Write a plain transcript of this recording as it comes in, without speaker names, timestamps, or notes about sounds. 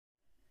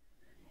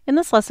In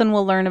this lesson,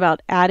 we'll learn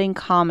about adding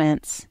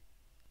comments.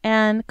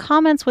 And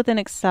comments within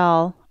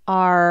Excel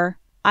are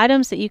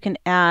items that you can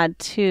add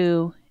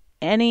to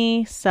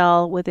any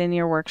cell within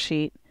your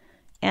worksheet.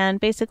 And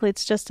basically,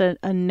 it's just a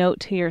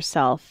note to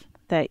yourself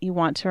that you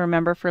want to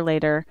remember for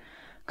later.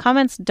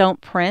 Comments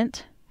don't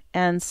print,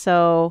 and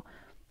so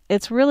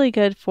it's really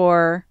good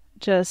for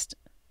just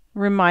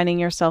reminding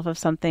yourself of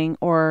something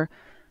or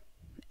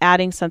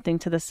adding something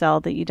to the cell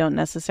that you don't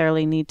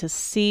necessarily need to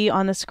see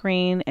on the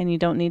screen and you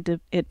don't need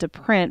it to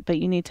print, but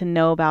you need to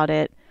know about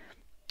it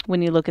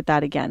when you look at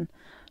that again.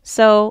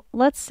 So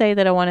let's say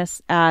that I want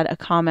to add a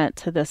comment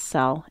to this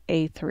cell,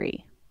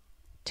 A3.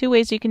 Two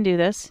ways you can do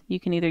this. You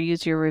can either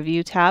use your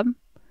Review tab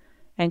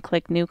and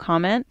click New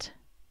Comment.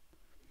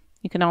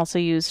 You can also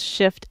use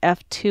Shift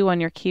F2 on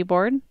your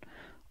keyboard,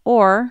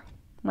 or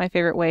my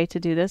favorite way to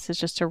do this is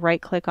just to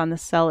right-click on the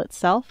cell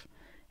itself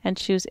and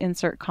choose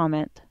Insert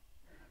Comment.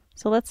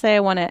 So let's say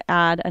I want to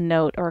add a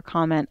note or a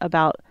comment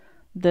about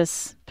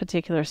this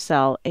particular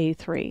cell,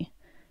 A3.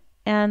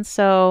 And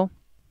so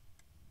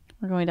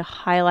we're going to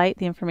highlight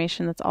the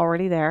information that's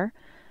already there.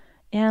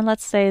 And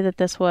let's say that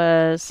this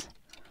was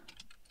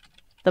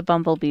the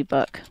Bumblebee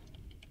book.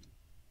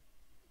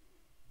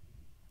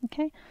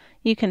 Okay,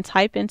 you can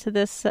type into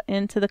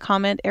the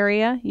comment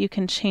area. You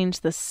can change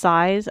the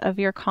size of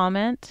your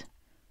comment.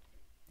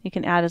 You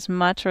can add as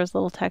much or as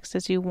little text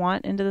as you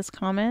want into this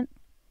comment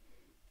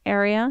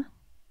area.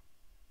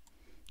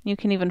 You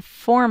can even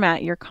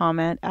format your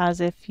comment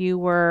as if you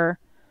were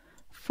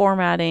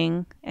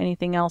formatting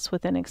anything else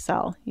within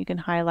Excel. You can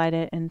highlight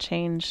it and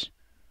change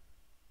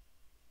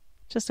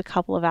just a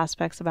couple of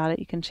aspects about it.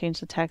 You can change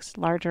the text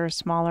larger,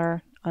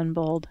 smaller,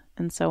 unbold,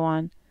 and so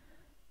on.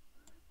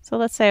 So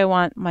let's say I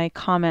want my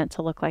comment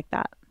to look like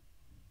that.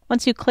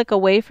 Once you click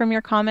away from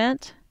your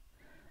comment,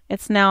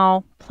 it's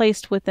now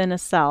placed within a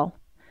cell.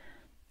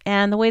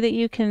 And the way that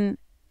you can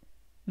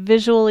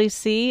visually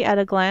see at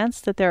a glance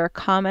that there are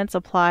comments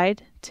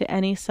applied to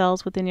any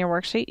cells within your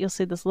worksheet, you'll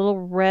see this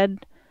little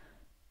red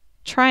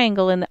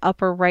triangle in the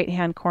upper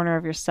right-hand corner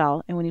of your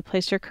cell. And when you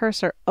place your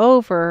cursor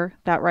over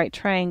that right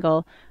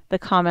triangle, the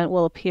comment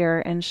will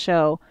appear and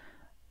show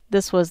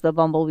this was the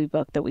Bumblebee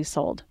book that we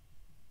sold.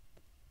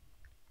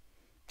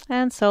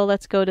 And so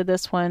let's go to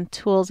this one,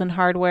 Tools and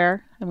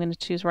Hardware. I'm going to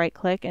choose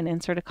right-click and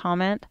insert a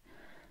comment.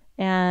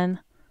 And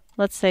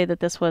let's say that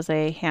this was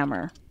a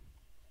hammer.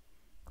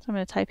 So I'm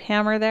going to type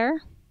hammer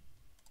there.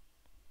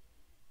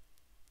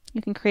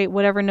 You can create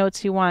whatever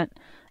notes you want.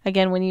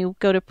 Again, when you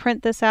go to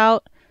print this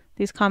out,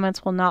 these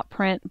comments will not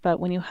print, but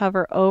when you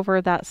hover over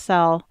that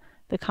cell,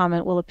 the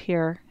comment will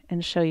appear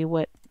and show you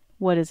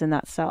what is in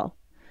that cell.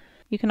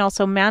 You can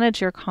also manage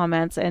your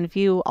comments and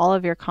view all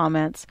of your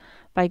comments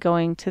by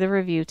going to the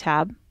Review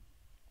tab.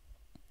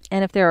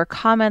 And if there are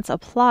comments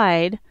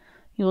applied,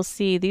 you will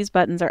see these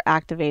buttons are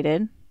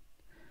activated.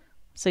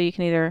 So you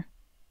can either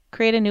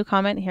create a new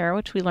comment here,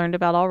 which we learned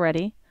about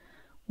already.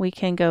 We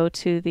can go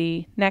to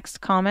the next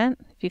comment.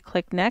 If you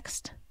click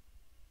next,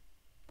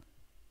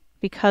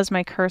 because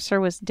my cursor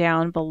was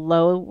down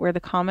below where the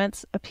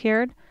comments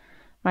appeared,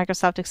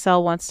 Microsoft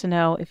Excel wants to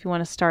know if you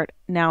want to start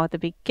now at the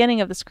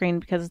beginning of the screen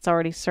because it's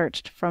already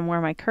searched from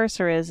where my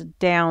cursor is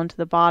down to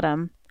the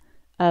bottom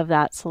of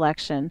that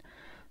selection.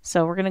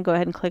 So we're going to go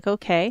ahead and click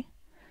OK.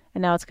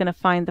 And now it's going to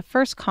find the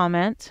first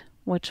comment,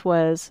 which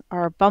was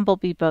our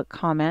Bumblebee book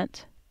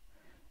comment.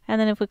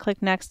 And then if we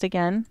click next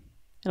again,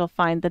 it'll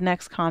find the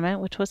next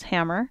comment, which was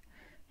hammer.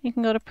 You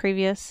can go to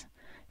previous.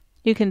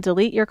 You can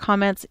delete your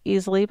comments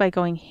easily by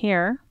going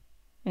here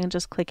and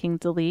just clicking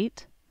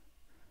delete.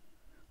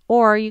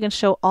 Or you can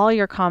show all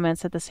your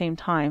comments at the same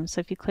time. So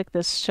if you click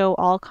this show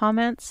all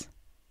comments,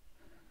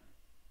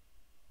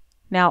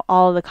 now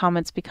all of the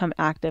comments become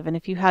active. And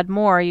if you had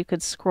more, you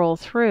could scroll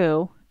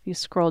through. If you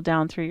scroll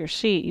down through your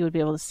sheet, you would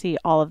be able to see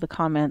all of the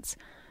comments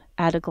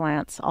at a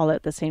glance, all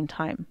at the same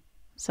time.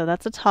 So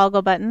that's a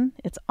toggle button.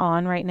 It's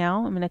on right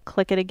now. I'm going to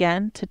click it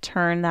again to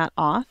turn that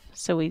off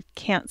so we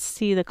can't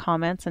see the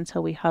comments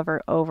until we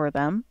hover over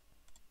them.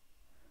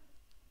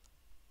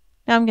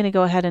 Now I'm going to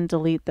go ahead and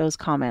delete those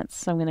comments.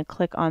 So I'm going to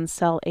click on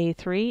cell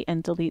A3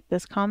 and delete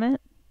this comment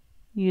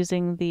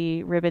using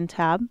the ribbon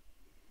tab.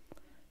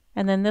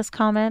 And then this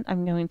comment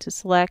I'm going to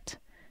select,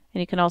 and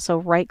you can also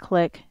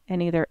right-click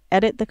and either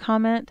edit the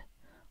comment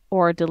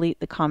or delete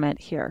the comment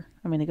here.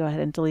 I'm going to go ahead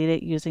and delete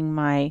it using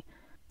my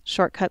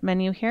shortcut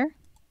menu here.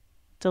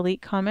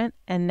 Delete comment,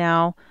 and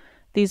now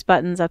these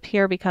buttons up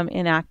here become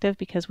inactive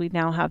because we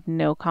now have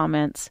no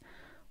comments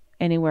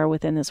anywhere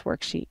within this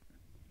worksheet.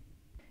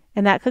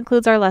 And that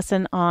concludes our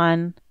lesson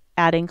on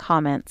adding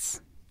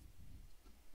comments.